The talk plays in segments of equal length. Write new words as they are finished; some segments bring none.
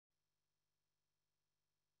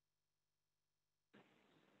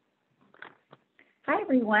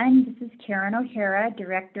everyone. This is Karen O'Hara,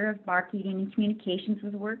 Director of Marketing and Communications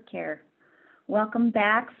with WorkCare. Welcome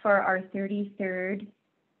back for our 33rd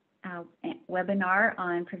webinar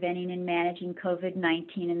on preventing and managing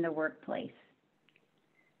COVID-19 in the workplace.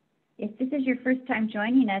 If this is your first time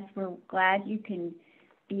joining us, we're glad you can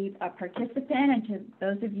be a participant, and to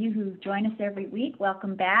those of you who join us every week,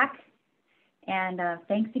 welcome back, and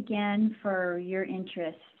thanks again for your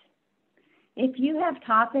interest. If you have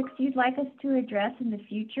topics you'd like us to address in the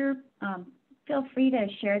future, feel free to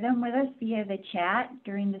share them with us via the chat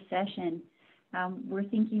during the session. We're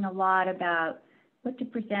thinking a lot about what to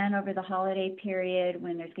present over the holiday period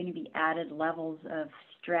when there's going to be added levels of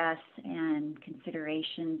stress and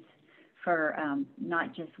considerations for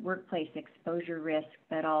not just workplace exposure risk,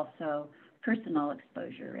 but also personal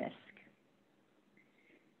exposure risk.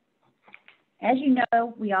 As you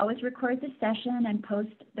know, we always record the session and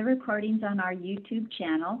post the recordings on our YouTube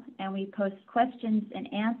channel, and we post questions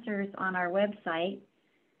and answers on our website.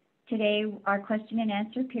 Today, our question and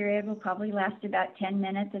answer period will probably last about 10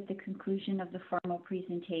 minutes at the conclusion of the formal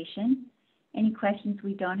presentation. Any questions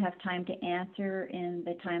we don't have time to answer in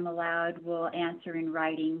the time allowed, we'll answer in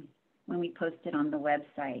writing when we post it on the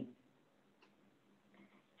website.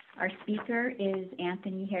 Our speaker is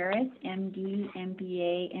Anthony Harris, MD,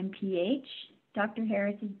 MBA, MPH. Dr.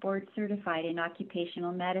 Harris is board certified in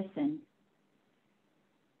occupational medicine.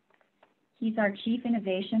 He's our Chief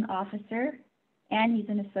Innovation Officer, and he's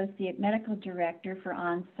an Associate Medical Director for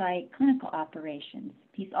on-site clinical operations.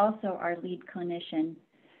 He's also our lead clinician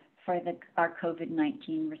for our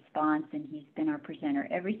COVID-19 response, and he's been our presenter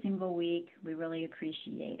every single week. We really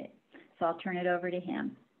appreciate it. So I'll turn it over to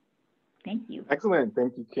him. Thank you. Excellent.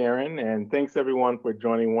 Thank you, Karen. And thanks everyone for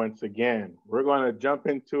joining once again. We're going to jump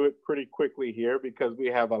into it pretty quickly here because we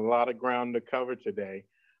have a lot of ground to cover today.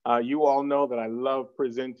 You all know that I love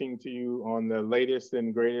presenting to you on the latest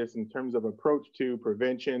and greatest in terms of approach to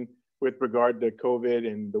prevention with regard to COVID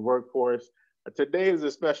and the workforce. Today is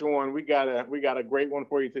a special one. We got a great one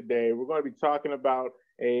for you today. We're going to be talking about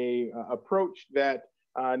a approach that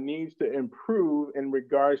needs to improve in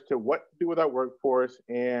regards to what to do with our workforce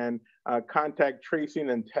and contact tracing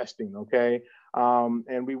and testing, okay?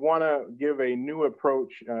 And we want to give a new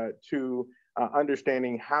approach to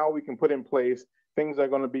understanding how we can put in place things that are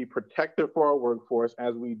going to be protective for our workforce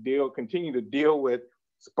as we continue to deal with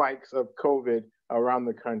spikes of COVID around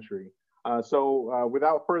the country. So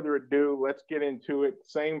without further ado, let's get into it.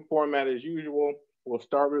 Same format as usual. We'll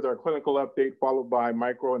start with our clinical update, followed by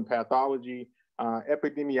micro and pathology,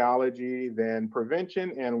 epidemiology, then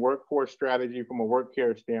prevention and workforce strategy from a work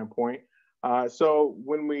care standpoint. So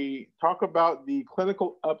when we talk about the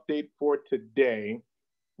clinical update for today,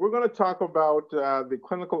 we're going to talk about the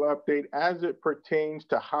clinical update as it pertains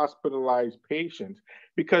to hospitalized patients,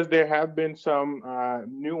 because there have been some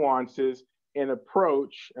nuances in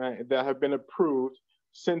approach that have been approved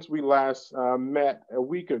since we last met a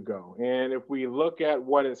week ago. And if we look at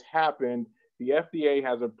what has happened, the FDA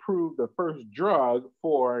has approved the first drug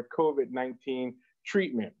for COVID-19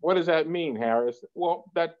 treatment. What does that mean, Harris?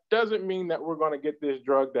 Well, that doesn't mean that we're going to get this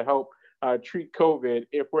drug to help treat COVID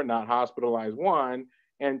if we're not hospitalized, one.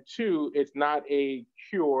 And two, it's not a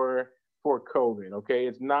cure for COVID, okay?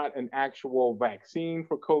 It's not an actual vaccine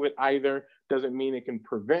for COVID either. Doesn't mean it can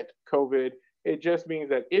prevent COVID. It just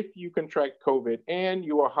means that if you contract COVID and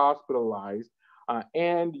you are hospitalized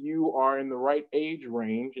and you are in the right age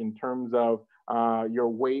range in terms of your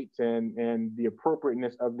weight and the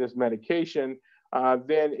appropriateness of this medication,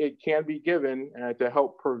 then it can be given to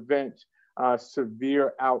help prevent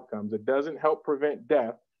severe outcomes. It doesn't help prevent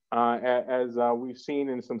death, as we've seen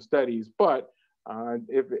in some studies, but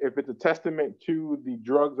if it's a testament to the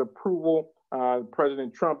drug's approval,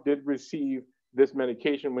 President Trump did receive this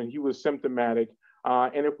medication when he was symptomatic.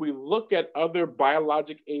 And if we look at other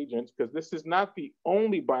biologic agents, because this is not the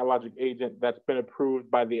only biologic agent that's been approved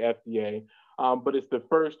by the FDA, but it's the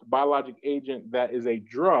first biologic agent that is a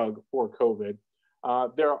drug for COVID.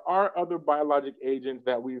 There are other biologic agents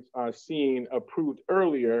that we've seen approved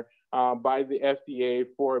earlier by the FDA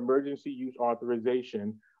for emergency use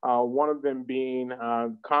authorization, one of them being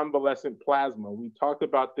convalescent plasma. We talked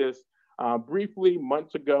about this briefly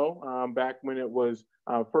months ago, back when it was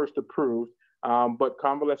first approved, but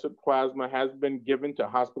convalescent plasma has been given to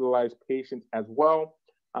hospitalized patients as well,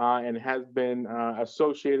 and has been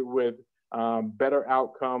associated with better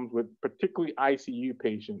outcomes with particularly ICU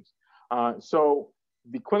patients. So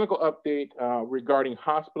the clinical update regarding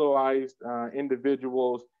hospitalized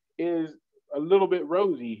individuals is a little bit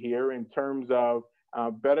rosy here in terms of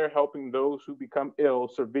better helping those who become ill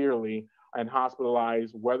severely and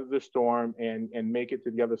hospitalized, weather the storm, and make it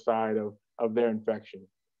to the other side of of their infection.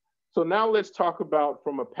 So now let's talk about,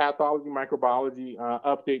 from a pathology microbiology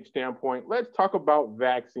update standpoint, let's talk about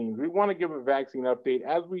vaccines. We want to give a vaccine update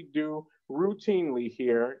as we do routinely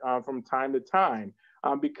here from time to time,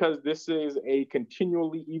 because this is a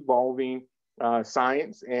continually evolving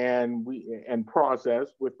science and process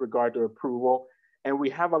with regard to approval. And we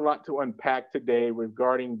have a lot to unpack today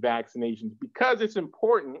regarding vaccinations, because it's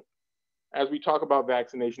important, as we talk about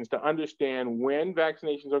vaccinations, to understand when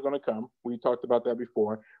vaccinations are going to come. We talked about that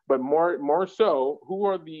before, but more so, who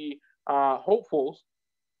are the hopefuls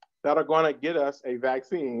that are going to get us a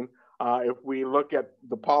vaccine? If we look at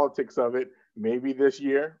the politics of it, maybe this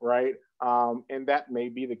year, right? And that may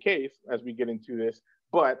be the case as we get into this.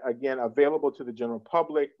 But again, available to the general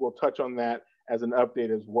public. We'll touch on that as an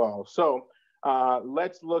update as well. So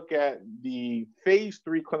let's look at the phase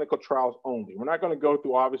 3 clinical trials only. We're not going to go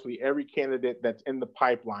through, obviously, every candidate that's in the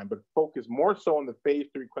pipeline, but focus more so on the phase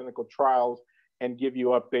 3 clinical trials and give you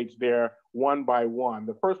updates there one by one.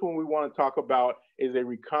 The first one we want to talk about is a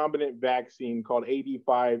recombinant vaccine called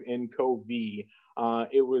AD5-nCoV.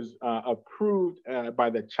 It was approved by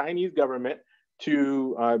the Chinese government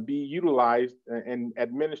to be utilized and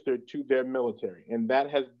administered to their military. And that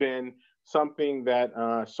has been something that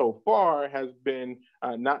so far has been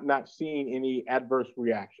not seeing any adverse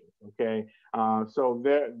reactions, okay? So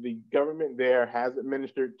the government there has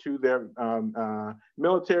administered to their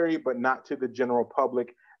military, but not to the general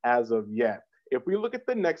public as of yet. If we look at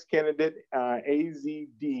the next candidate,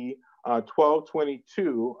 AZD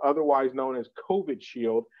 1222, otherwise known as COVID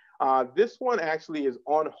Shield, this one actually is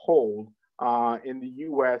on hold in the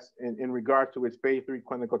US in regard to its phase 3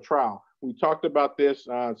 clinical trial. We talked about this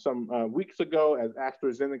some weeks ago as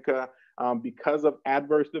AstraZeneca, because of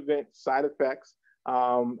adverse events, side effects,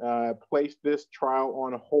 placed this trial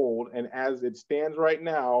on hold. And as it stands right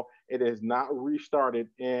now, it is not restarted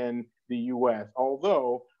in the US.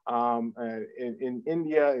 Although in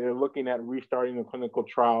India, they're looking at restarting the clinical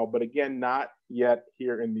trial, but again, not yet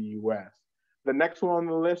here in the US. The next one on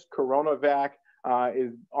the list, CoronaVac,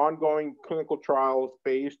 is ongoing clinical trials,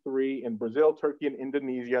 phase 3 in Brazil, Turkey, and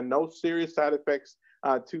Indonesia. No serious side effects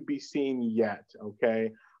to be seen yet,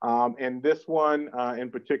 okay? And this one in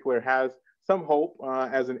particular has some hope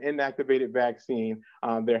as an inactivated vaccine.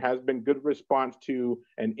 There has been good response to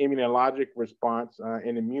an immunologic response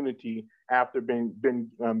and immunity after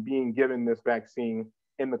being given this vaccine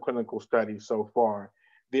in the clinical study so far.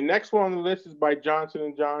 The next one on the list is by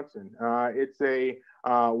Johnson & Johnson. It's a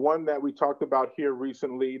one that we talked about here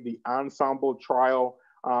recently, the Ensemble trial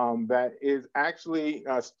that is actually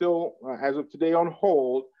still, as of today, on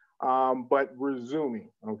hold, but resuming,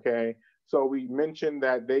 okay? So we mentioned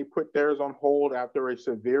that they put theirs on hold after a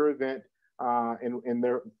severe event in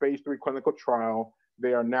their phase 3 clinical trial.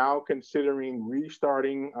 They are now considering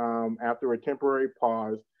restarting after a temporary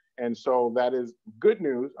pause. And so that is good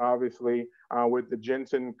news, obviously, with the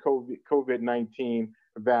Janssen COVID-19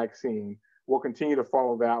 vaccine. We'll continue to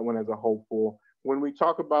follow that one as a hopeful. When we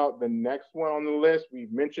talk about the next one on the list,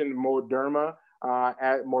 we've mentioned Moderna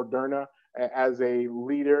as a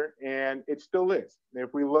leader, and it still is.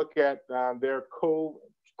 If we look at their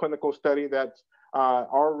clinical study that's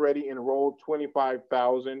already enrolled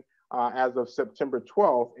 25,000 as of September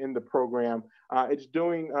 12th in the program, it's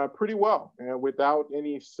doing pretty well without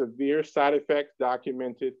any severe side effects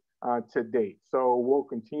documented to date. So we'll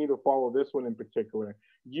continue to follow this one in particular.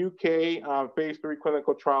 UK phase 3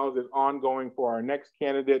 clinical trials is ongoing for our next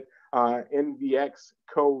candidate,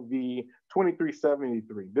 NVX-CoV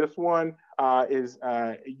 2373. This one is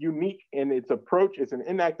unique in its approach. It's an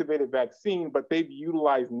inactivated vaccine, but they've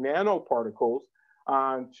utilized nanoparticles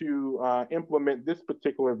to implement this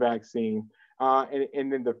particular vaccine.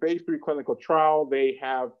 And in the phase 3 clinical trial, they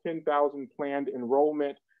have 10,000 planned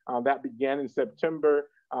enrollment that began in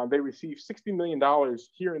September. They received $60 million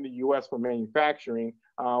here in the US for manufacturing,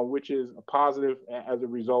 which is a positive as a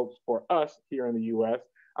result for us here in the US.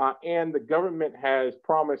 And the government has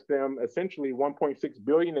promised them essentially $1.6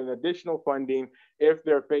 billion in additional funding if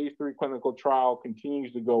their phase 3 clinical trial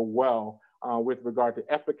continues to go well with regard to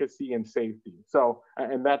efficacy and safety. So,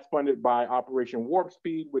 and that's funded by Operation Warp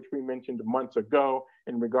Speed, which we mentioned months ago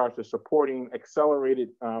in regards to supporting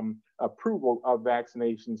accelerated approval of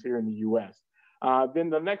vaccinations here in the US. Then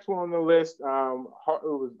the next one on the list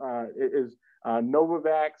is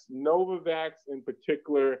Novavax. Novavax in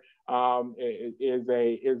particular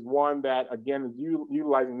is one that, again, is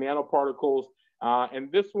utilizing nanoparticles.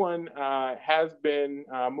 And this one has been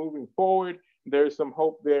moving forward. There's some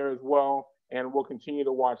hope there as well, and we'll continue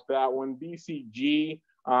to watch that one. BCG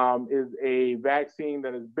is a vaccine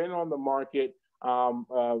that has been on the market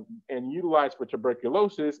and utilized for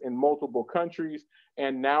tuberculosis in multiple countries.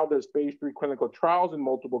 And now there's phase 3 clinical trials in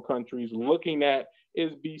multiple countries looking at,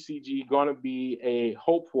 is BCG going to be a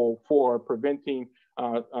hopeful for preventing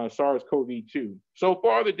SARS-CoV-2? So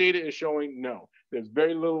far, the data is showing no. There's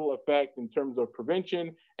very little effect in terms of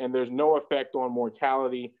prevention, and there's no effect on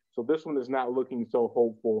mortality. So this one is not looking so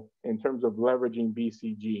hopeful in terms of leveraging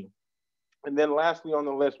BCG. And then lastly on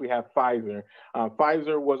the list, we have Pfizer.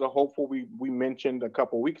 Pfizer was a hopeful we mentioned a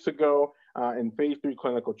couple weeks ago in phase 3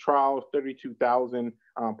 clinical trials, 32,000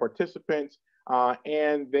 participants.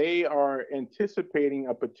 And they are anticipating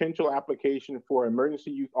a potential application for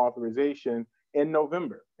emergency use authorization in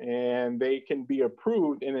November. And they can be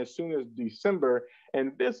approved in as soon as December.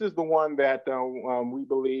 And this is the one that we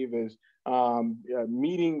believe is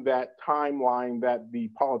meeting that timeline that the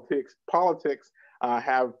politics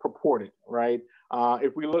have purported, right?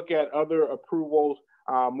 If we look at other approvals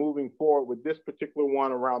moving forward with this particular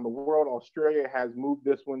one around the world, Australia has moved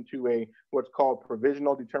this one to a what's called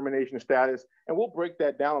provisional determination status. And we'll break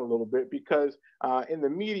that down a little bit because in the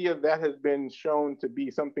media, that has been shown to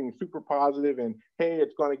be something super positive and hey,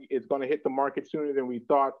 it's gonna hit the market sooner than we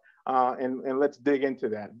thought. And let's dig into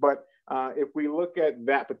that. But if we look at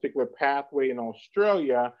that particular pathway in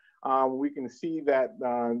Australia, we can see that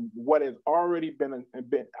what has already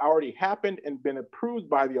already happened and been approved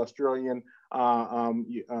by the Australian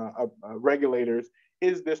regulators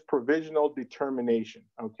is this provisional determination,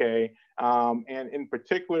 okay? And in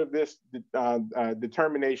particular, this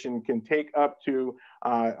determination can take up to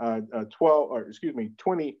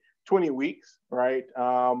 20 weeks, right?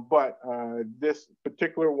 But this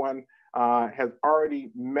particular one has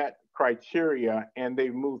already met criteria and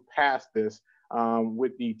they've moved past this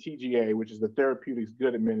with the TGA, which is the Therapeutics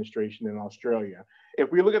Good Administration in Australia. If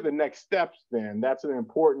we look at the next steps, then that's an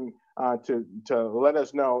important to let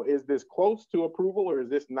us know, is this close to approval or is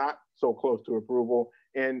this not so close to approval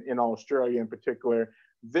in Australia in particular?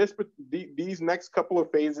 These next couple of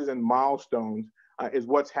phases and milestones is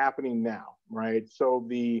what's happening now, right? So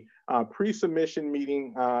the pre-submission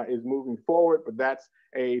meeting is moving forward, but that's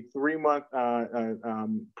a 3-month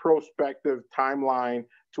prospective timeline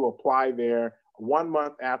to apply there. 1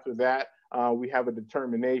 month after that, we have a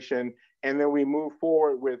determination, and then we move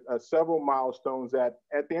forward with several milestones that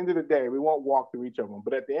at the end of the day, we won't walk through each of them,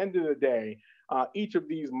 but at the end of the day, each of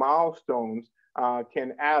these milestones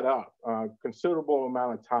can add up a considerable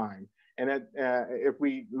amount of time. And if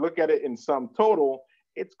we look at it in sum total,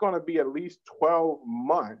 it's going to be at least 12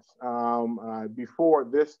 months before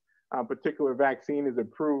this particular vaccine is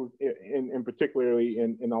approved, in particularly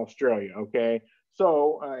in Australia, okay?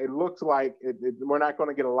 So it looks like we're not going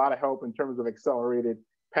to get a lot of help in terms of accelerated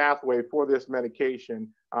pathway for this medication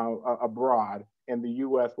abroad, and the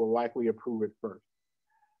US will likely approve it first.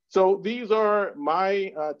 So these are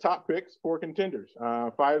my top picks for contenders,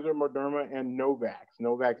 Pfizer, Moderna, and Novavax.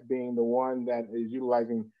 Novavax being the one that is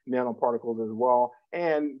utilizing nanoparticles as well.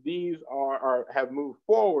 And these have moved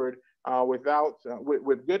forward with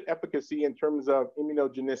good efficacy in terms of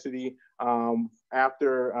immunogenicity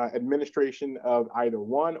after administration of either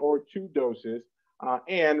 1 or 2 doses,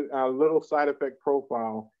 and a little side effect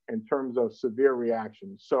profile in terms of severe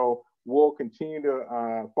reactions. So we'll continue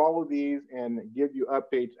to follow these and give you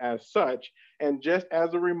updates as such. And just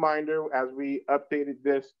as a reminder, as we updated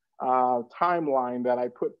this timeline that I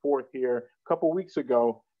put forth here a couple weeks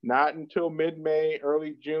ago, not until mid-May,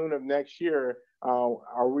 early June of next year,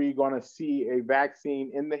 are we going to see a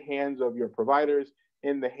vaccine in the hands of your providers,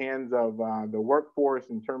 in the hands of the workforce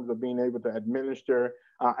in terms of being able to administer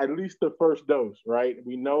at least the first dose, right?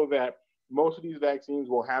 We know that most of these vaccines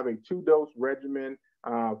will have a 2-dose regimen,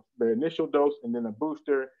 the initial dose and then a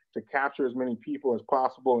booster to capture as many people as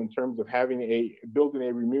possible in terms of building a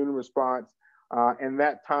immune response. And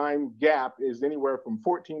that time gap is anywhere from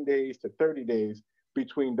 14 days to 30 days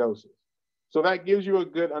between doses. So that gives you a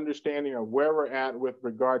good understanding of where we're at with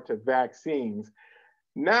regard to vaccines.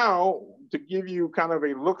 Now, to give you kind of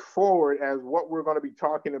a look forward as what we're going to be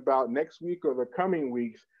talking about next week or the coming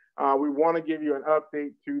weeks, we want to give you an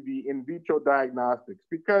update to the in vitro diagnostics,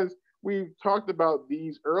 because we've talked about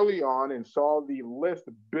these early on and saw the list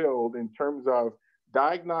build in terms of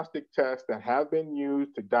diagnostic tests that have been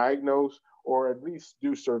used to diagnose or at least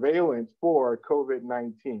do surveillance for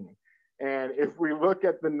COVID-19. And if we look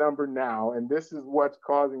at the number now, and this is what's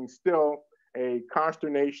causing still a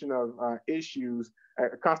constellation of issues,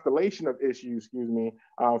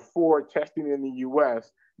 for testing in the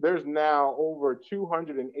US, there's now over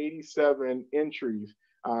 287 entries,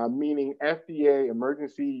 meaning FDA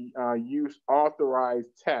emergency use authorized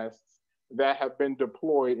tests that have been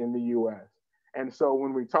deployed in the US. And so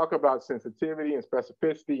when we talk about sensitivity and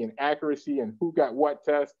specificity and accuracy and who got what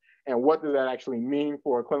test and what does that actually mean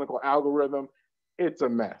for a clinical algorithm, it's a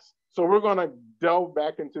mess. So we're going to delve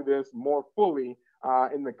back into this more fully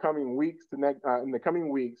in the coming weeks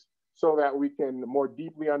so that we can more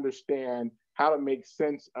deeply understand how to make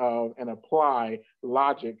sense of and apply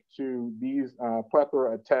logic to these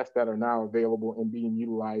plethora of tests that are now available and being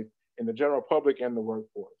utilized in the general public and the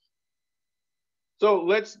workforce. So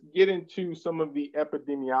let's get into some of the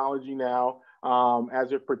epidemiology now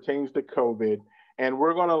as it pertains to COVID. And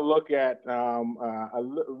we're going to look at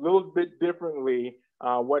little bit differently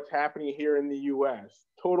what's happening here in the US.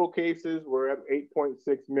 Total cases, we're at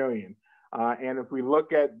 8.6 million. And if we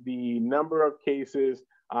look at the number of cases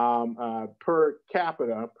per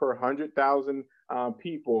capita, per 100,000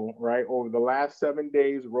 people, right, over the last 7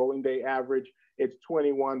 days, rolling day average, it's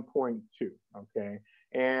 21.2, okay?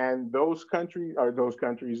 And those states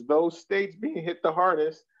being hit the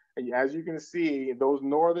hardest, as you can see, those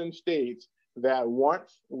northern states that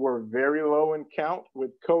once were very low in count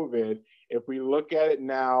with COVID, if we look at it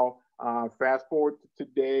now, fast forward to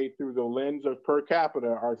today through the lens of per capita,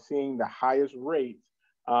 are seeing the highest rates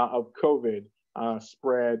of COVID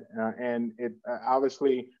spread. And it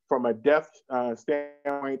obviously from a death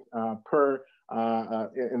standpoint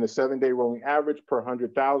in the 7-day rolling average per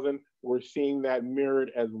 100,000, we're seeing that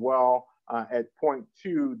mirrored as well at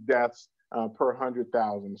 0.2 deaths per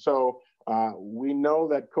 100,000. So we know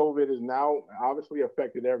that COVID is now obviously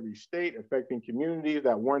affected every state, affecting communities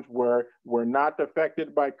that once were not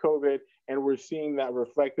affected by COVID. And we're seeing that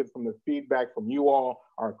reflected from the feedback from you all,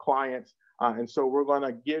 our clients. And so we're going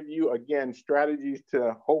to give you, again, strategies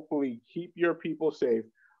to hopefully keep your people safe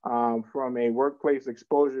from a workplace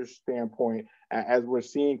exposure standpoint, as we're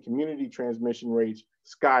seeing community transmission rates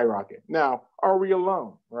skyrocket. Now, are we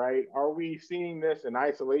alone, right? Are we seeing this in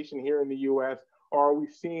isolation here in the US? Or are we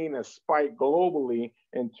seeing a spike globally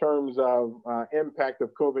in terms of impact of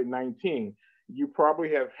COVID-19? You probably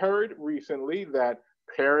have heard recently that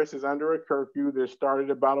Paris is under a curfew that started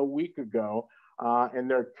about a week ago, and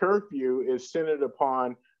their curfew is centered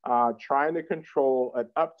upon trying to control an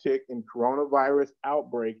uptick in coronavirus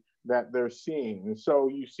outbreak that they're seeing. And so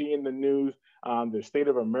you see in the news the state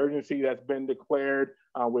of emergency that's been declared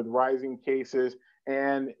with rising cases.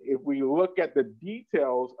 And if we look at the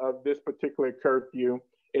details of this particular curfew,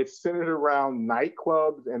 it's centered around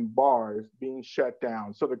nightclubs and bars being shut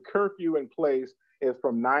down. So the curfew in place is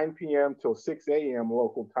from 9 p.m. till 6 a.m.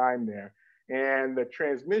 local time there. And the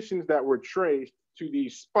transmissions that were traced to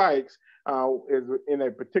these spikes is in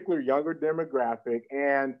a particular younger demographic.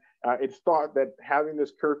 And it's thought that having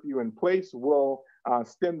this curfew in place will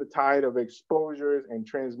stem the tide of exposures and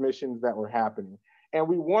transmissions that were happening. And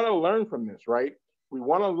we want to learn from this, right? We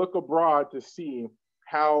want to look abroad to see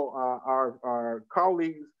how our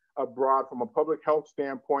colleagues abroad from a public health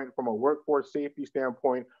standpoint, from a workforce safety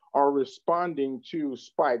standpoint, are responding to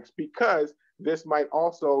spikes, because this might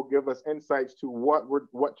also give us insights to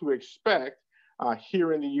what to expect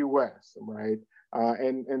here in the US, right?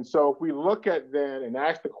 And so if we look at then and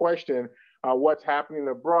ask the question, what's happening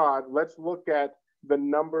abroad, let's look at the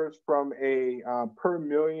numbers from a per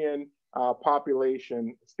million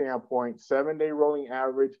population standpoint, 7-day rolling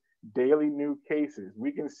average, daily new cases.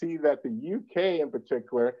 We can see that the UK in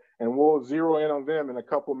particular, and we'll zero in on them in a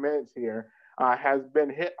couple minutes here, has been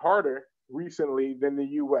hit harder recently than the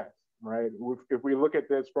US, right? If we look at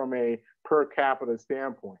this from a per capita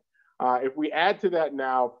standpoint. If we add to that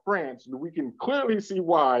now France, we can clearly see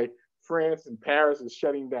why France and Paris is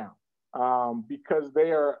shutting down, because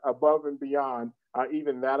they are above and beyond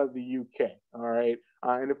even that of the UK, all right?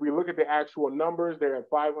 And if we look at the actual numbers, they're at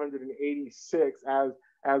 586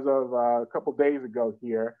 as of a couple days ago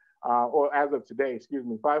here, or as of today, excuse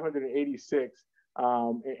me, 586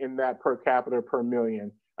 in that per capita per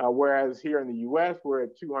million, whereas here in the US, we're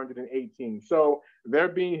at 218. So they're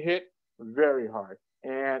being hit very hard.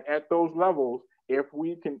 And at those levels, if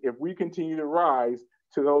we continue to rise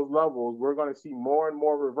to those levels, we're going to see more and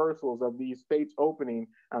more reversals of these states opening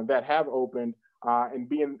that have opened and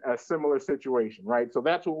be in a similar situation, right? So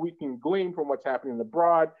that's what we can glean from what's happening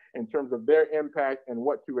abroad in terms of their impact and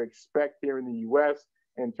what to expect here in the US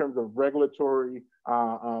in terms of regulatory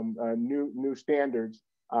new standards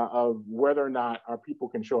of whether or not our people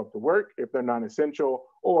can show up to work if they're non-essential,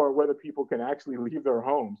 or whether people can actually leave their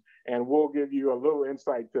homes. And we'll give you a little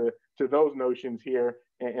insight to those notions here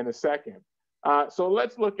in a second. So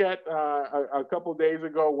let's look at a couple days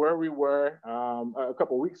ago where we were, a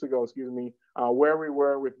couple weeks ago, excuse me, where we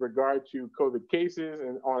were with regard to COVID cases,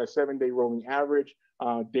 and on a 7-day rolling average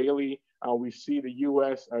daily. We see the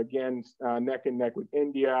US again neck and neck with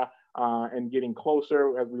India, and getting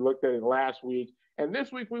closer as we looked at it last week. And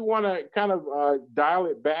this week, we want to kind of dial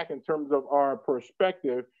it back in terms of our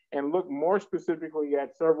perspective and look more specifically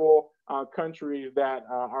at several countries that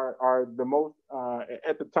are the most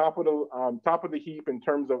at the top of the heap in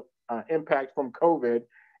terms of impact from COVID,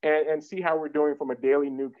 and see how we're doing from a daily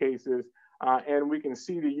new cases. And we can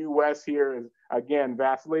see the U.S. here is, again,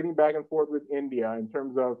 vacillating back and forth with India in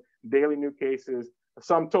terms of daily new cases,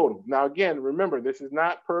 sum total. Now, again, remember, this is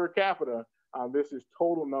not per capita. This is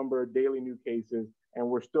total number of daily new cases, and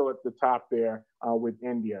we're still at the top there with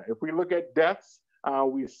India. If we look at deaths,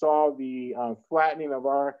 we saw the flattening of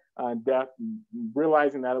our death,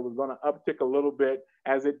 realizing that it was going to uptick a little bit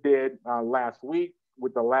as it did last week,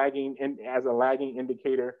 with the lagging as a lagging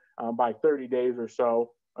indicator by 30 days or so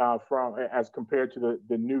from as compared to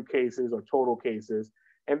the new cases or total cases.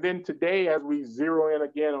 And then today, as we zero in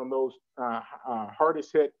again on those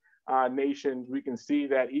hardest hit nations, we can see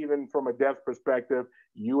that even from a death perspective,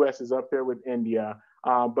 U.S. is up there with India.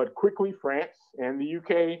 But quickly, France and the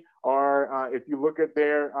UK are, if you look at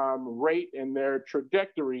their rate and their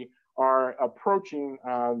trajectory, are approaching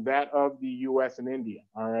that of the U.S. and India,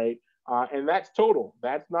 all right? And that's total.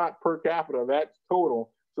 That's not per capita, that's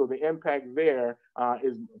total. So the impact there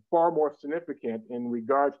is far more significant in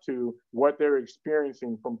regards to what they're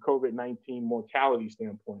experiencing from COVID-19 mortality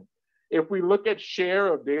standpoint. If we look at share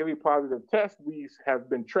of daily positive tests, we have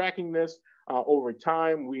been tracking this over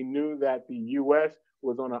time. We knew that the U.S.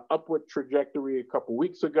 was on an upward trajectory a couple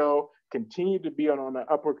weeks ago, continued to be on an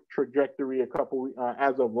upward trajectory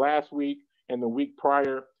as of last week and the week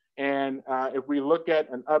prior. And if we look at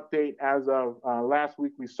an update as of last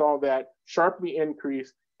week, we saw that sharply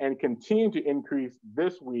increase and continue to increase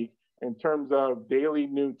this week in terms of daily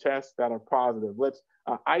new tests that are positive. Let's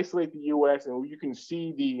isolate the U.S. and you can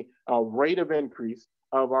see the rate of increase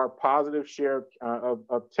of our positive share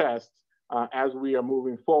of tests as we are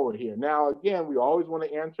moving forward here. Now, again, we always want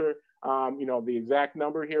to answer the exact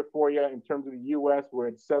number here for you. In terms of the U.S., we're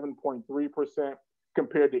at 7.3%.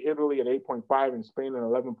 compared to Italy at 8.5 and Spain at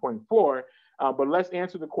 11.4. But let's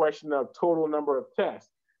answer the question of total number of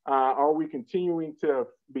tests. Are we continuing to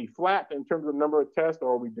be flat in terms of number of tests,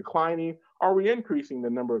 or are we declining? Are we increasing the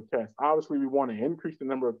number of tests? Obviously, we want to increase the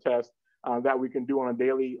number of tests that we can do on a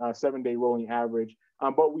daily 7-day rolling average,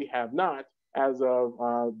 but we have not as of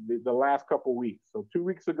the last couple weeks. So 2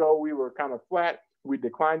 weeks ago, we were kind of flat. We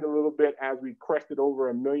declined a little bit as we crested over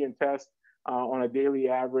 1 million tests on a daily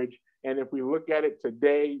average. And if we look at it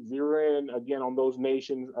today, zero in again on those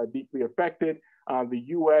nations deeply affected, the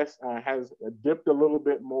U.S. has dipped a little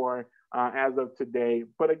bit more as of today.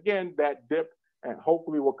 But again, that dip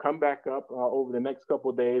hopefully will come back up over the next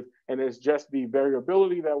couple of days. And it's just the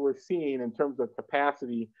variability that we're seeing in terms of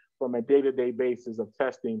capacity from a day-to-day basis of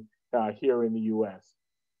testing here in the U.S.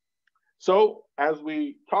 So as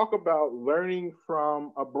we talk about learning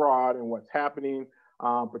from abroad and what's happening,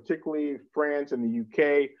 particularly France and the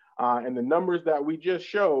UK, and the numbers that we just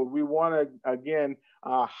showed, we want to, again,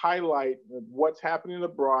 highlight what's happening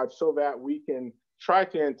abroad so that we can try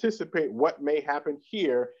to anticipate what may happen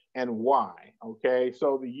here and why, okay?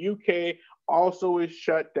 So the UK also is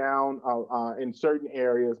shut down in certain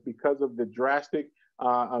areas because of the drastic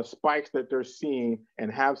spikes that they're seeing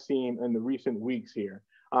and have seen in the recent weeks here.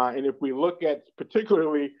 And if we look at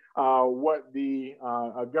particularly what the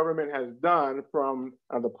government has done from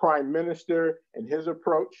the prime minister and his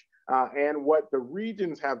approach and what the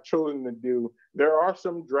regions have chosen to do, there are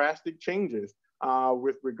some drastic changes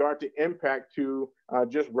with regard to impact to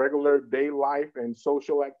just regular day life and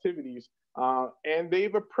social activities. And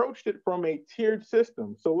they've approached it from a tiered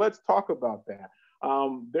system. So let's talk about that.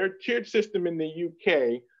 Their tiered system in the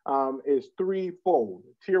UK is threefold: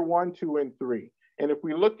 tier 1, 2, and 3. And if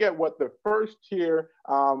we look at what the first tier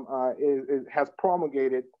has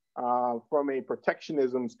promulgated from a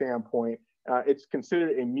protectionism standpoint, it's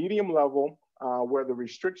considered a medium level where the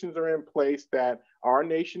restrictions are in place that are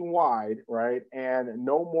nationwide, right? And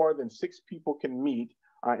no more than 6 people can meet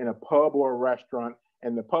in a pub or a restaurant,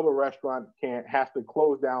 and the pub or restaurant has to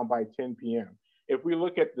close down by 10 p.m. If we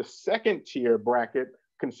look at the second tier bracket,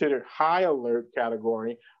 considered high alert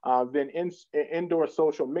category, then indoor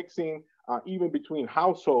social mixing, even between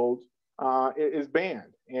households, is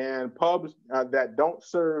banned. And pubs that don't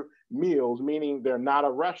serve meals, meaning they're not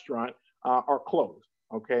a restaurant, are closed.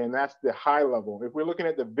 Okay, and that's the high level. If we're looking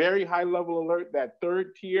at the very high level alert, that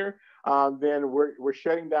third tier, then we're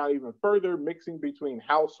shutting down even further, mixing between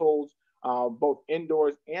households, both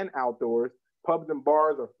indoors and outdoors. Pubs and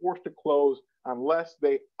bars are forced to close unless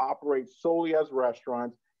they operate solely as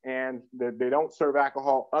restaurants and they don't serve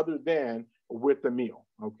alcohol other than with the meal.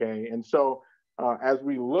 Okay, and so as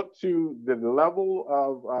we look to the level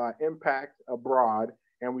of impact abroad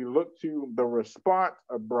and we look to the response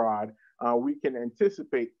abroad, we can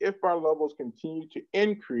anticipate if our levels continue to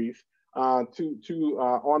increase to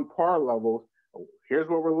on par levels. Here's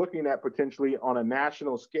what we're looking at potentially on a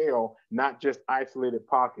national scale, not just isolated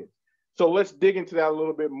pockets. So let's dig into that a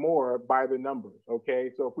little bit more by the numbers,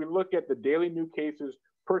 okay? So if we look at the daily new cases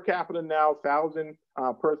per capita now, 1,000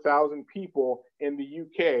 per 1,000 people in the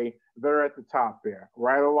UK, they're at the top there,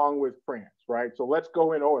 right along with France, right? So let's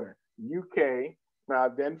go in order. UK,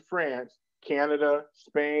 then France, Canada,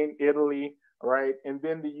 Spain, Italy, right? And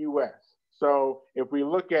then the US. So if we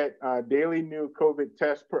look at daily new COVID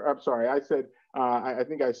tests per, I'm sorry, I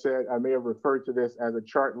think I said, I may have referred to this as a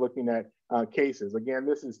chart looking at cases. Again,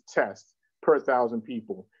 this is tests per 1,000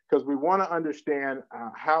 people, because we want to understand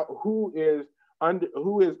who is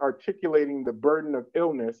articulating the burden of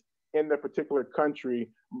illness in the particular country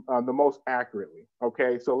the most accurately.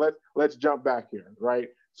 Okay, so let's jump back here, right?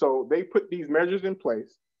 So they put these measures in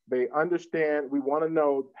place. They understand, we want to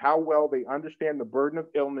know how well they understand the burden of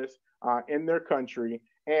illness in their country.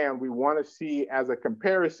 And we want to see as a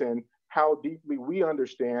comparison how deeply we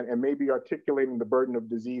understand and maybe articulating the burden of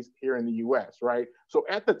disease here in the US, right? So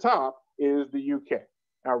at the top is the UK.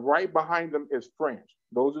 Right behind them is France.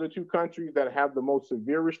 Those are the two countries that have the most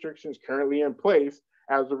severe restrictions currently in place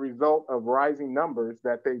as a result of rising numbers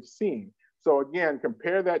that they've seen. So again,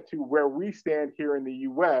 compare that to where we stand here in the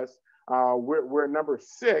US. We're number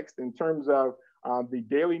 6 in terms of the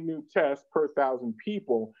daily new tests per 1,000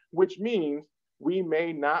 people, which means we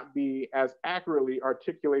may not be as accurately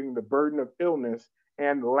articulating the burden of illness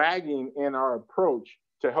and lagging in our approach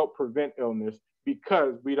to help prevent illness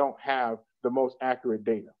because we don't have the most accurate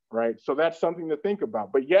data, right? So that's something to think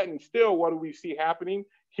about. But yet and still, what do we see happening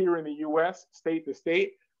here in the US, state to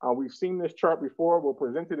state? We've seen this chart before. We'll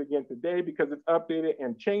present it again today because it's updated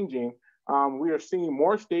and changing. We are seeing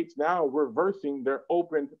more states now reversing their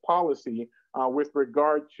open policy with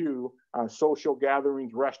regard to social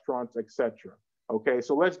gatherings, restaurants, etc. Okay,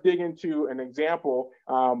 so let's dig into an example.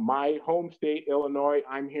 My home state, Illinois,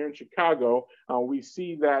 I'm here in Chicago. We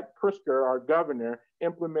see that Pritzker, our governor,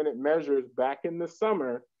 implemented measures back in the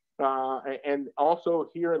summer and also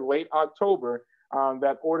here in late October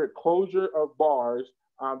that ordered closure of bars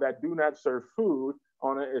that do not serve food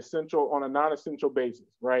on a non-essential basis,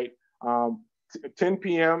 right? 10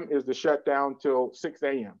 p.m. is the shutdown till 6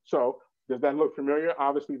 a.m. So does that look familiar?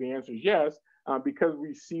 Obviously, the answer is yes, because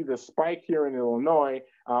we see the spike here in Illinois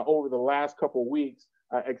over the last couple of weeks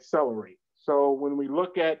accelerate. So when we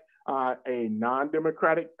look at a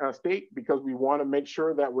non-democratic state, because we want to make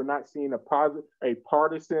sure that we're not seeing a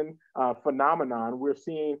partisan phenomenon, we're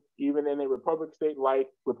seeing even in a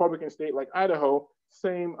Republican state like Idaho,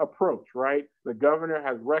 same approach, right? The governor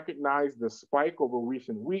has recognized the spike over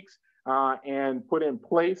recent weeks and put in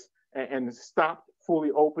place and stopped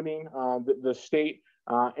fully opening the state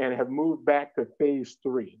and have moved back to phase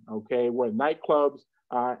 3, okay, where nightclubs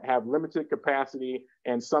have limited capacity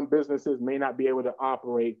and some businesses may not be able to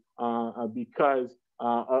operate because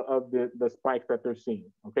of the spikes that they're seeing,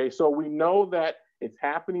 okay? So we know that it's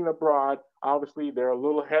happening abroad. Obviously, they're a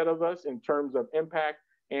little ahead of us in terms of impact.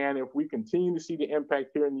 And if we continue to see the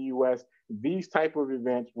impact here in the US, these type of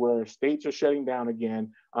events where states are shutting down again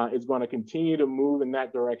is going to continue to move in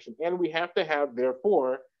that direction. And we have to have,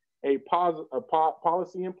 therefore, a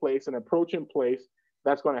policy in place, an approach in place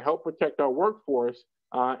that's going to help protect our workforce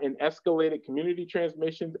in escalated community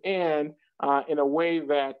transmissions and in a way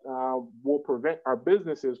that will prevent our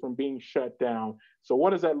businesses from being shut down. So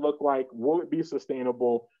what does that look like? Will it be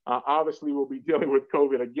sustainable? Obviously, we'll be dealing with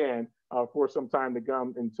COVID again for some time to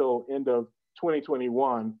come until end of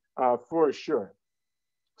 2021 for sure.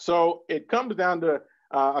 So it comes down to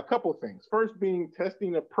a couple things. First being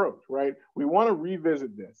testing approach, right? We want to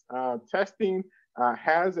revisit this. Testing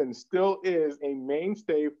has and still is a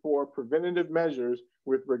mainstay for preventative measures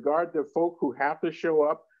with regard to folk who have to show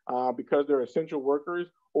up because they're essential workers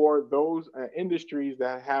or those industries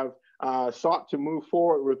that have sought to move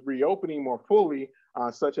forward with reopening more fully,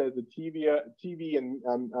 such as the TV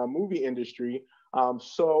and movie industry.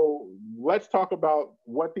 So let's talk about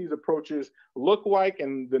what these approaches look like,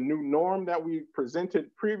 and the new norm that we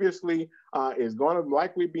presented previously is going to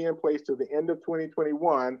likely be in place to the end of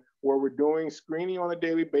 2021, where we're doing screening on a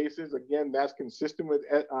daily basis. Again, that's consistent with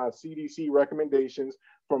CDC recommendations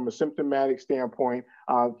from a symptomatic standpoint,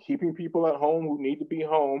 keeping people at home who need to be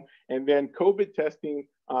home, and then COVID testing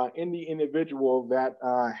in the individual that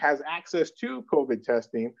has access to COVID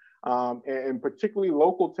testing, and particularly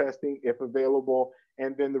local testing if available,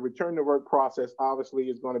 And then the return to work process obviously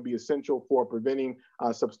is going to be essential for preventing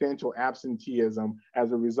substantial absenteeism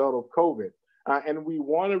as a result of COVID. And we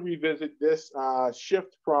want to revisit this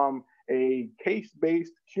shift from a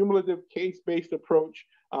case-based, cumulative case-based approach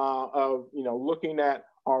of looking at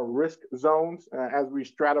our risk zones as we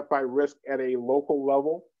stratify risk at a local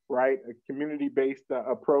level, right? A community-based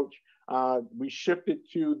approach. We shifted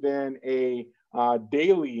to then a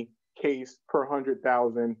daily case per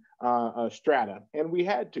 100,000 strata. And we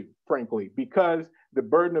had to, frankly, because the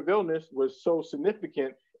burden of illness was so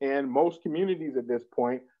significant in most communities at this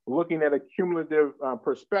point. Looking at a cumulative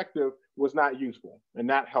perspective was not useful and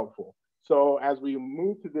not helpful. So as we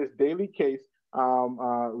move to this daily case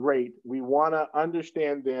rate, we want to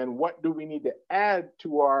understand then what do we need to add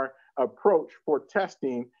to our approach for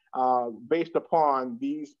testing based upon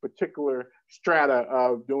these particular strata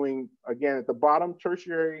of doing, again, at the bottom,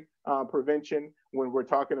 tertiary prevention, when we're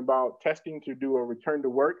talking about testing to do a return to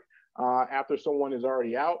work after someone is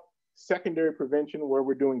already out. Secondary prevention, where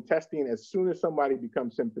we're doing testing as soon as somebody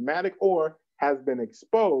becomes symptomatic or has been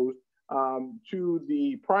exposed, to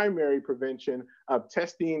the primary prevention of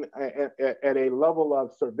testing at a level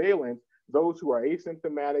of surveillance, those who are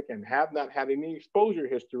asymptomatic and have not had any exposure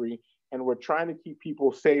history, and we're trying to keep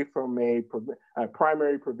people safe from a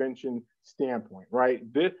primary prevention standpoint, right?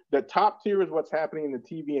 The top tier is what's happening in the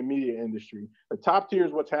TV and media industry. The top tier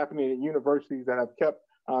is what's happening at universities that have kept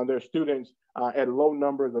their students at low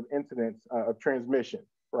numbers of incidents of transmission,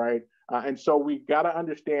 right? And so we've got to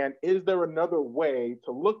understand, is there another way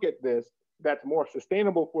to look at this that's more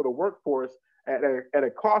sustainable for the workforce at a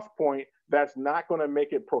cost point that's not going to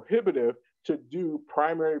make it prohibitive to do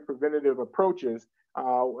primary preventative approaches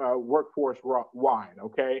workforce wide,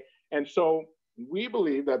 okay? And so we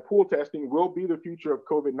believe that pool testing will be the future of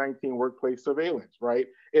COVID-19 workplace surveillance, right?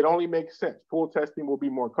 It only makes sense. Pool testing will be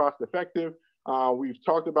more cost effective. We've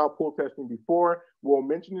talked about pool testing before. We'll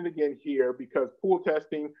mention it again here because pool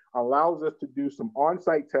testing allows us to do some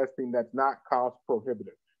on-site testing that's not cost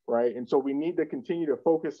prohibitive, right? And so we need to continue to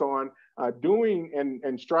focus on doing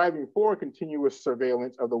and striving for continuous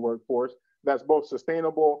surveillance of the workforce that's both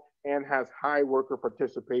sustainable and has high worker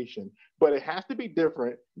participation. But it has to be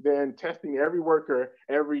different than testing every worker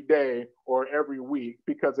every day or every week,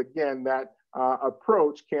 because again, that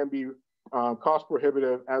approach can be cost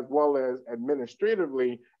prohibitive as well as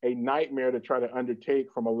administratively a nightmare to try to undertake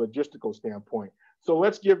from a logistical standpoint. So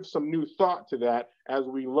let's give some new thought to that as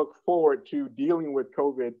we look forward to dealing with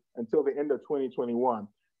COVID until the end of 2021.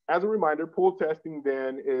 As a reminder, pool testing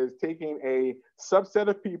then is taking a subset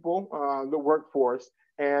of people, the workforce,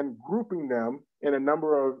 and grouping them in a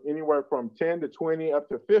number of anywhere from 10 to 20 up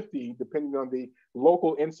to 50, depending on the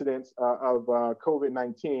local incidence of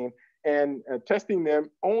COVID-19, and testing them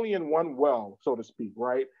only in one well, so to speak,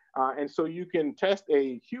 right? And so you can test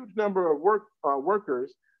a huge number of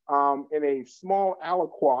workers in a small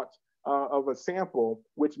aliquot of a sample,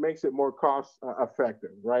 which makes it more cost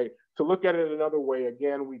effective, right? To look at it another way,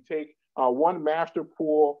 again, we take one master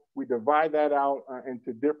pool, we divide that out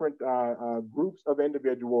into different groups of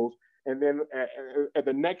individuals, and then at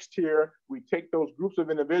the next tier, we take those groups of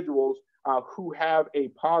individuals who have a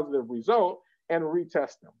positive result and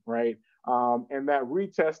retest them, right? And that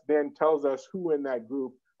retest then tells us who in that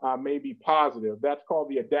group may be positive. That's called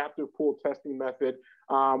the adaptive pool testing method.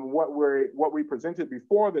 What we presented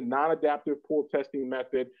before, the non-adaptive pool testing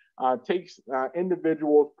method, takes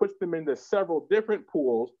individuals, puts them into several different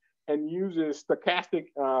pools, and uses stochastic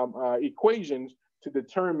equations to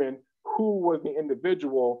determine who was the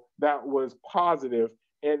individual that was positive,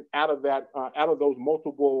 and out of those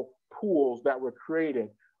multiple pools that were created.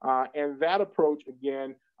 And that approach,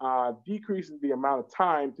 again, decreases the amount of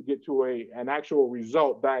time to get to an actual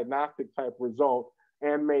result, diagnostic type result,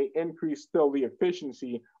 and may increase still the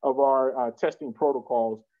efficiency of our testing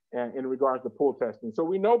protocols in regards to pool testing. So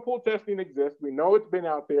we know pool testing exists. We know it's been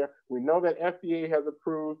out there. We know that FDA has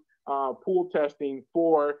approved pool testing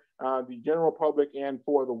for the general public and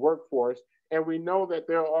for the workforce. And we know that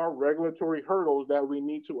there are regulatory hurdles that we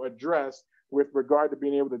need to address with regard to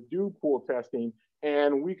being able to do pool testing.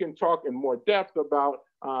 And we can talk in more depth about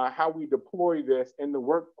how we deploy this in the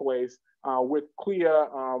workplace with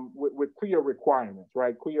CLIA requirements,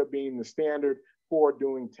 right? CLIA being the standard for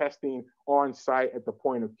doing testing on site at the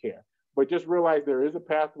point of care. But just realize there is a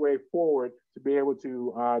pathway forward to be able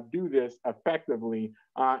to do this effectively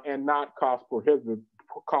and not cost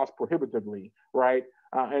prohibitively, right?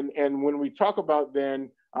 And when we talk about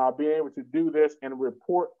then being able to do this and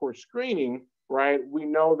report for screening, right, we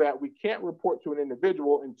know that we can't report to an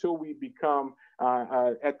individual until we become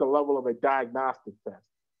at the level of a diagnostic test.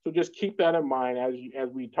 So just keep that in mind as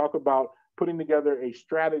we talk about putting together a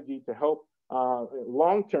strategy to help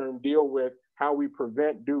long-term deal with how we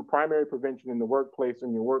do primary prevention in the workplace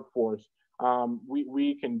and your workforce.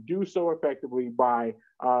 We can do so effectively by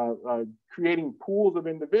creating pools of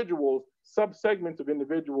individuals, subsegments of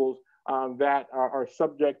individuals that are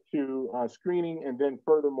subject to screening and then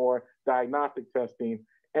furthermore diagnostic testing.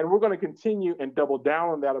 And we're going to continue and double down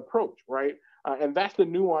on that approach, right? And that's the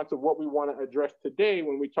nuance of what we want to address today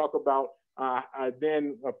when we talk about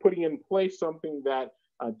then putting in place something that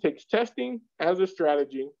takes testing as a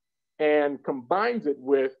strategy and combines it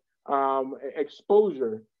with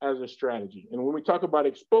exposure as a strategy. And when we talk about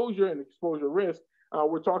exposure and exposure risk,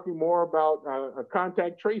 we're talking more about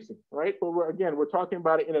contact tracing, right? But we're talking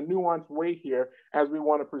about it in a nuanced way here as we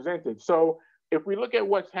want to present it. So if we look at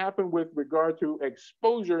what's happened with regard to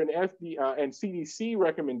exposure and and CDC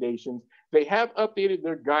recommendations, they have updated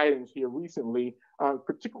their guidance here recently,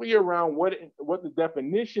 particularly around what the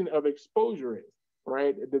definition of exposure is,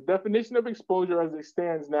 right? The definition of exposure as it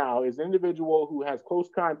stands now is an individual who has close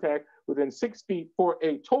contact within 6 feet for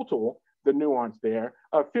a total, the nuance there,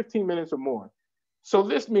 of 15 minutes or more. So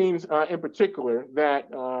this means in particular that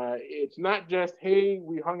it's not just, hey,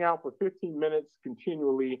 we hung out for 15 minutes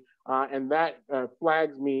continually, and that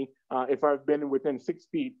flags me if I've been within 6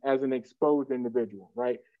 feet as an exposed individual,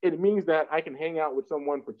 right? It means that I can hang out with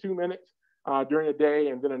someone for 2 minutes during the day,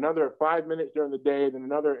 and then another 5 minutes during the day, then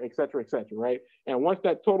another, et cetera, right? And once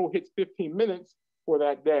that total hits 15 minutes for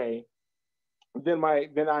that day, then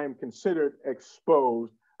I am considered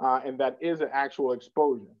exposed, and that is an actual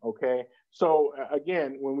exposure, okay? So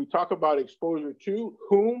again, when we talk about exposure to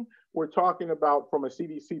whom, we're talking about, from a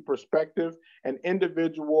CDC perspective, an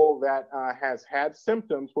individual that has had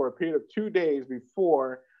symptoms for a period of 2 days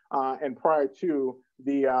before and prior to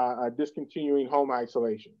the discontinuing home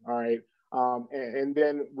isolation, all right? And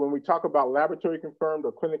then when we talk about laboratory confirmed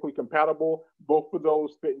or clinically compatible, both of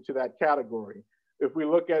those fit into that category. If we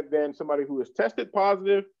look at then somebody who is tested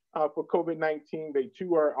positive for COVID-19, they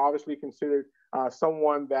too are obviously considered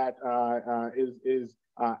someone that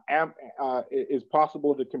is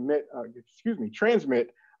possible to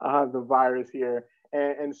transmit the virus here.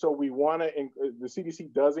 And so we want to, the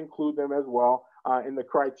CDC does include them as well in the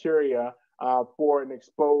criteria for an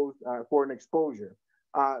exposure.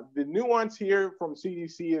 The nuance here from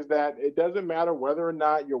CDC is that it doesn't matter whether or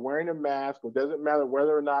not you're wearing a mask, or it doesn't matter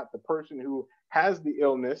whether or not the person who has the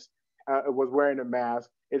illness was wearing a mask,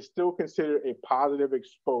 it's still considered a positive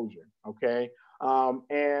exposure, okay?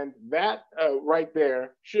 And that right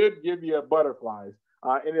there should give you butterflies.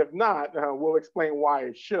 And if not, we'll explain why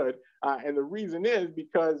it should. And the reason is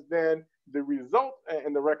because then the result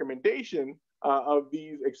and the recommendation of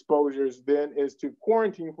these exposures then is to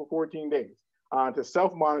quarantine for 14 days. To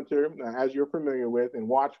self-monitor, as you're familiar with, and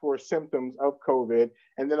watch for symptoms of COVID,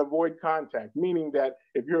 and then avoid contact, meaning that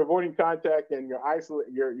if you're avoiding contact and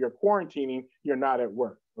you're quarantining, you're not at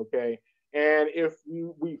work, okay? And if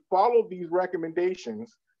we follow these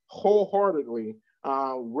recommendations wholeheartedly,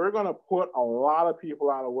 we're gonna put a lot of people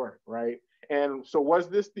out of work, right? And so was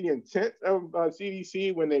this the intent of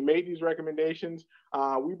CDC when they made these recommendations?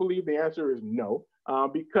 We believe the answer is no.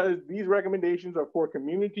 Because these recommendations are for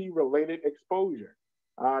community-related exposure,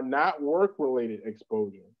 not work-related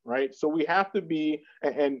exposure, right? So we have to be,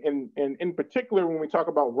 and in particular, when we talk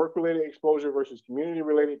about work-related exposure versus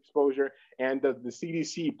community-related exposure, and does the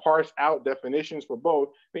CDC parse out definitions for both?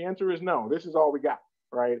 The answer is no. This is all we got,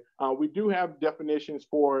 right? We do have definitions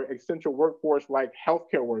for essential workforce like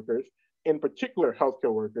healthcare workers, in particular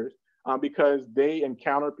healthcare workers, because they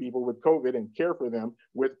encounter people with COVID and care for them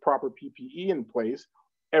with proper PPE in place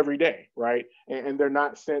every day, right? And they're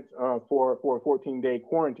not sent for a 14-day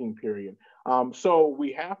quarantine period. So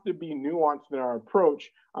we have to be nuanced in our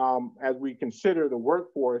approach as we consider the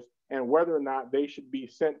workforce and whether or not they should be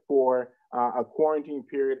sent for a quarantine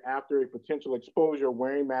period after a potential exposure,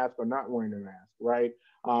 wearing masks or not wearing a mask, right?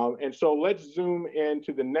 And so let's zoom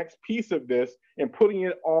into the next piece of this and putting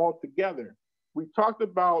it all together. We talked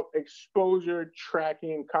about exposure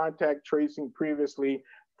tracking, contact tracing previously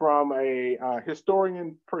from a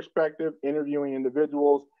historian perspective, interviewing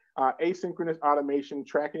individuals, asynchronous automation,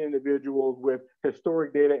 tracking individuals with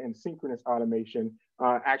historic data, and synchronous automation,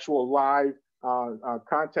 actual live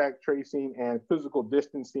contact tracing and physical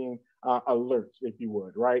distancing alerts, if you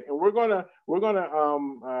would, right? And we're gonna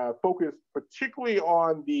focus particularly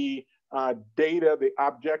on the data, the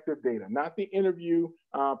objective data, not the interview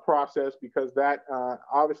process, because that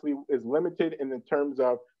obviously is limited in the terms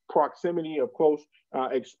of proximity of close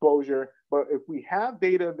exposure. But if we have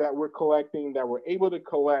data that we're collecting, that we're able to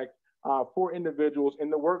collect for individuals in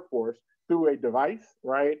the workforce through a device,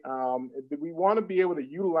 right? We want to be able to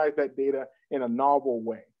utilize that data in a novel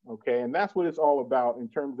way, okay? And that's what it's all about in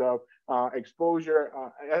terms of exposure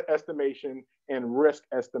estimation and risk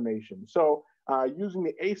estimation. So using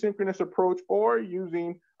the asynchronous approach or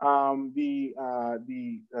using the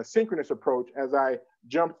synchronous approach, as I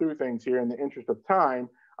jump through things here in the interest of time,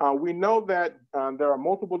 we know that there are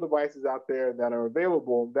multiple devices out there that are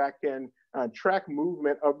available that can track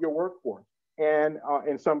movement of your workforce. And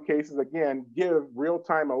in some cases, again, give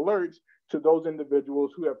real-time alerts to those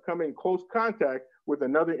individuals who have come in close contact with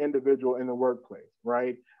another individual in the workplace,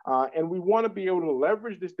 right? And we want to be able to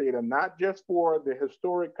leverage this data, not just for the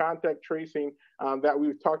historic contact tracing that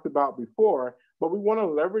we've talked about before, but we want to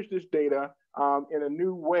leverage this data in a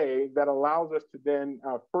new way that allows us to then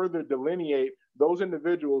further delineate those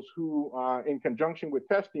individuals who, in conjunction with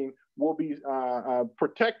testing, will be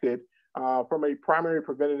protected from a primary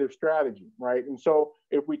preventative strategy, right? And so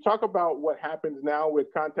if we talk about what happens now with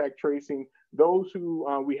contact tracing, those who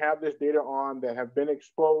we have this data on that have been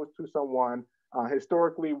exposed to someone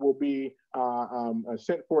historically will be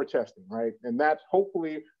sent for testing, right? And that's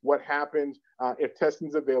hopefully what happens if testing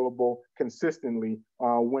is available consistently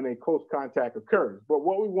when a close contact occurs. But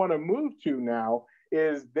what we want to move to now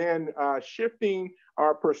is then shifting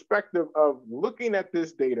our perspective of looking at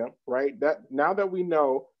this data, right? That now that we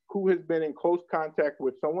know who has been in close contact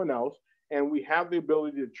with someone else, and we have the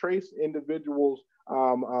ability to trace individuals'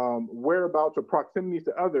 whereabouts or proximities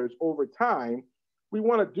to others over time, we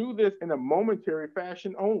want to do this in a momentary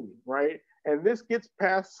fashion only, right? And this gets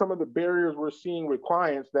past some of the barriers we're seeing with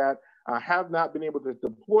clients that have not been able to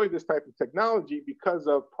deploy this type of technology because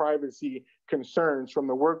of privacy concerns from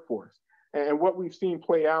the workforce. And what we've seen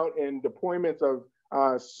play out in deployments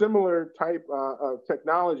of similar type of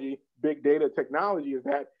technology, big data technology, is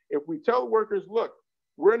that if we tell workers, look,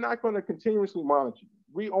 we're not going to continuously monitor you.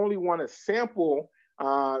 We only want to sample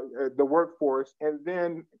the workforce and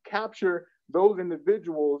then capture those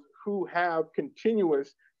individuals who have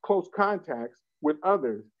continuous close contacts with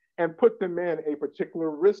others and put them in a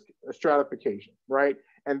particular risk stratification, right?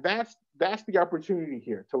 And that's the opportunity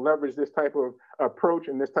here to leverage this type of approach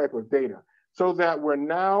and this type of data so that we're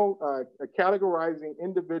now categorizing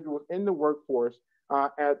individuals in the workforce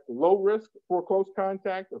at low risk for close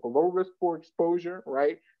contact, or low risk for exposure,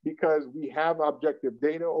 right? Because we have objective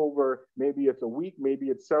data over maybe it's a week, maybe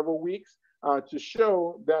it's several weeks, to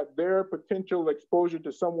show that their potential exposure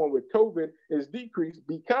to someone with COVID is decreased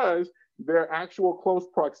because their actual close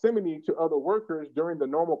proximity to other workers during the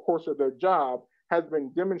normal course of their job has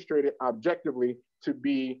been demonstrated objectively to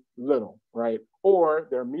be little, right? Or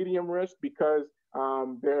they're medium risk because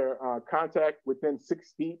their contact within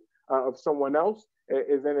 6 feet of someone else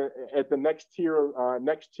is at the next tier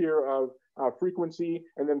of frequency,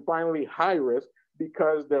 and then finally high risk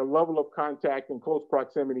because their level of contact and close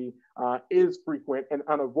proximity is frequent and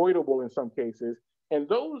unavoidable in some cases. And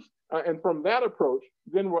and from that approach,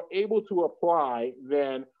 then we're able to apply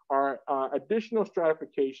then our additional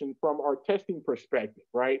stratification from our testing perspective,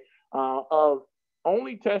 right? Of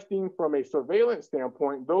only testing from a surveillance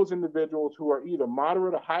standpoint, those individuals who are either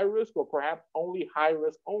moderate or high risk, or perhaps only high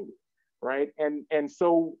risk only, right? And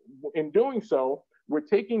so in doing so, we're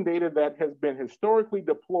taking data that has been historically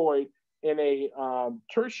deployed in a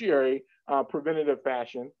tertiary preventative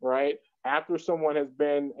fashion, right? After someone has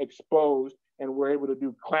been exposed and we're able to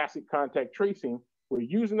do classic contact tracing, we're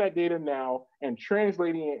using that data now and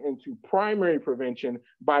translating it into primary prevention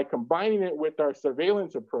by combining it with our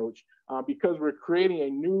surveillance approach because we're creating a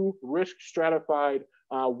new risk stratified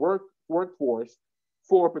workforce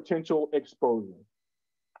for potential exposure.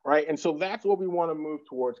 Right. And so that's what we want to move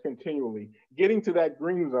towards continually, getting to that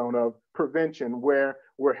green zone of prevention where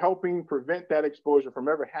we're helping prevent that exposure from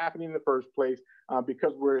ever happening in the first place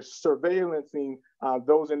because we're surveillancing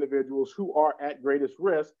those individuals who are at greatest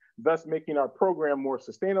risk, thus making our program more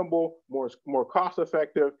sustainable, more cost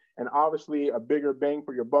effective, and obviously a bigger bang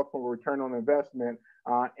for your buck from a return on investment,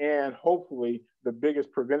 and hopefully the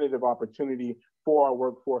biggest preventative opportunity for our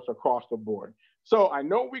workforce across the board. So I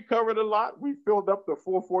know we covered a lot. We filled up the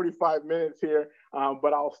full 45 minutes here,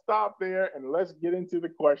 but I'll stop there and let's get into the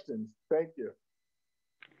questions. Thank you.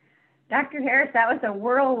 Dr. Harris, that was a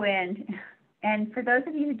whirlwind. And for those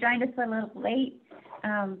of you who joined us a little late,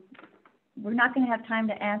 we're not going to have time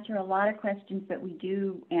to answer a lot of questions, but we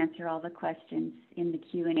do answer all the questions in the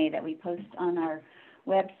Q&A that we post on our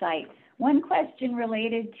website. One question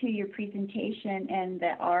related to your presentation and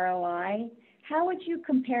the ROI. How would you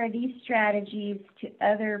compare these strategies to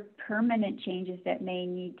other permanent changes that may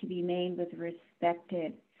need to be made with respect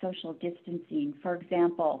to social distancing? For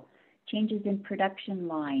example, changes in production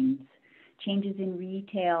lines changes in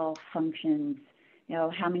retail functions, you know,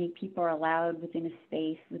 how many people are allowed within a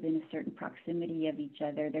space, within a certain proximity of each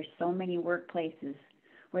other. There's so many workplaces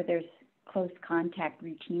where there's close contact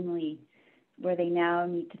routinely, where they now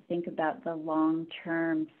need to think about the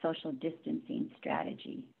long-term social distancing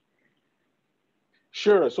strategy.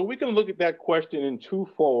 Sure. So we can look at that question in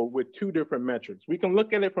twofold with two different metrics. We can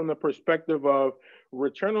look at it from the perspective of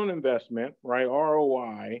return on investment, right,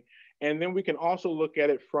 ROI, and then we can also look at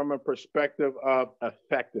it from a perspective of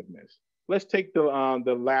effectiveness. Let's take the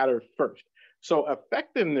latter first. So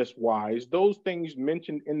effectiveness-wise, those things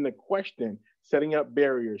mentioned in the question, setting up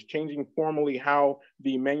barriers, changing formally how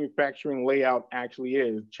the manufacturing layout actually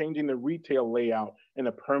is, changing the retail layout in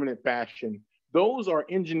a permanent fashion, those are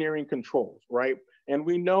engineering controls, right? And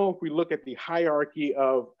we know if we look at the hierarchy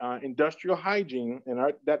of industrial hygiene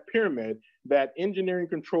and that pyramid, that engineering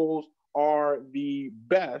controls are the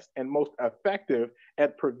best and most effective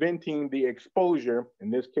at preventing the exposure,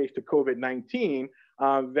 in this case to COVID-19,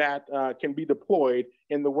 that can be deployed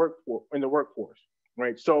in the workforce,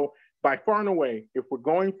 right? So by far and away, if we're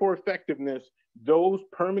going for effectiveness, those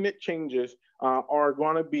permanent changes are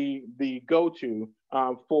going to be the go-to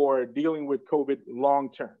for dealing with COVID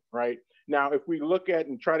long-term, right? Now, if we look at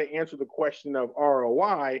and try to answer the question of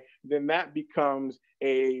ROI, then that becomes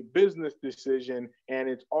a business decision, and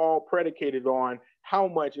it's all predicated on how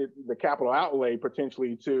much the capital outlay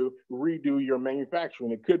potentially to redo your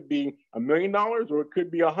manufacturing. It could be $1 million, or it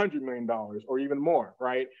could be $100 million, or even more,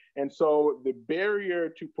 right? And so the barrier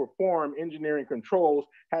to perform engineering controls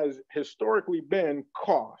has historically been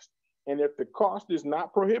cost. And if the cost is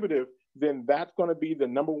not prohibitive, then that's going to be the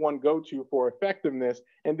number one go-to for effectiveness.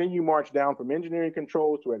 And then you march down from engineering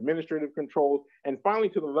controls to administrative controls, and finally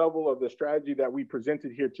to the level of the strategy that we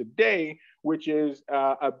presented here today, which is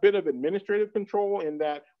a bit of administrative control in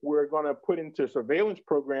that we're going to put into surveillance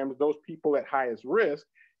programs those people at highest risk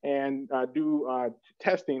and do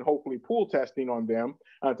testing, hopefully pool testing on them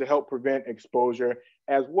to help prevent exposure,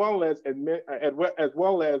 as well as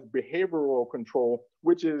behavioral control,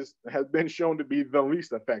 which has been shown to be the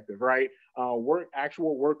least effective, right?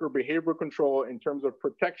 Actual worker behavioral control in terms of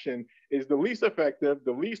protection is the least effective,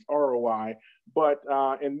 the least ROI, but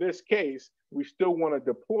in this case, we still want to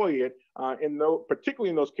deploy it particularly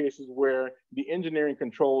in those cases where the engineering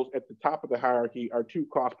controls at the top of the hierarchy are too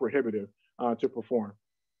cost prohibitive to perform.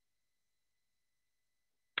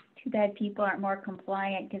 Too bad people aren't more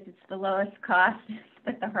compliant, because it's the lowest cost,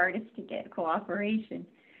 but the hardest to get cooperation.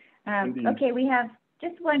 Okay, we have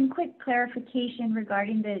just one quick clarification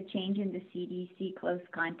regarding the change in the CDC close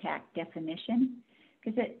contact definition,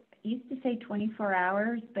 because it used to say 24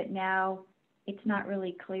 hours, but now it's not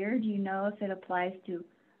really clear. Do you know if it applies to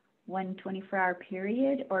one 24-hour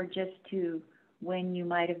period or just to when you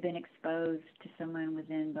might have been exposed to someone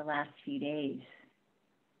within the last few days?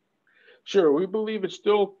 Sure, we believe it's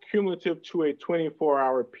still cumulative to a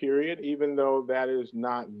 24-hour period, even though that is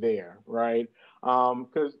not there, right?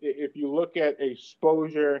 Because if you look at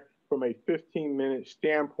exposure from a 15-minute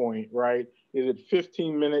standpoint, right, is it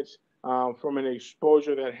 15 minutes from an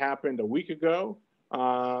exposure that happened a week ago,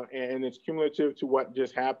 and it's cumulative to what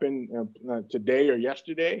just happened today or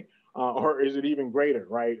yesterday? Or is it even greater,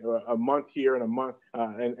 right? A month here and a month,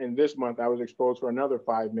 and this month I was exposed for another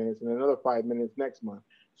 5 minutes and another 5 minutes next month.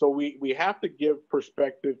 So we have to give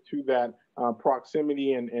perspective to that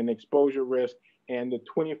proximity and exposure risk, and the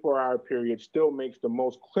 24-hour period still makes the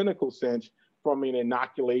most clinical sense from an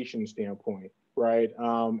inoculation standpoint, right?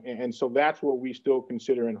 And so that's what we still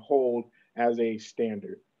consider and hold as a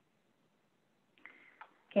standard.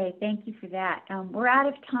 Okay, thank you for that. We're out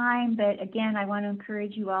of time, but again, I want to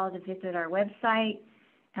encourage you all to visit our website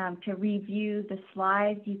to review the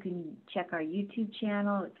slides. You can check our YouTube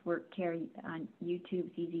channel. It's WorkCare on YouTube.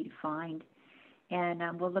 It's easy to find. And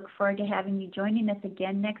we'll look forward to having you joining us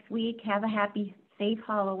again next week. Have a happy, safe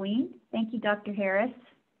Halloween. Thank you, Dr. Harris.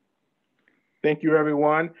 Thank you,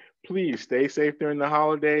 everyone. Please stay safe during the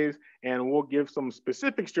holidays, and we'll give some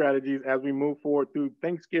specific strategies as we move forward through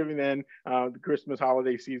Thanksgiving and the Christmas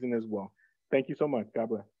holiday season as well. Thank you so much. God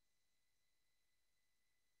bless.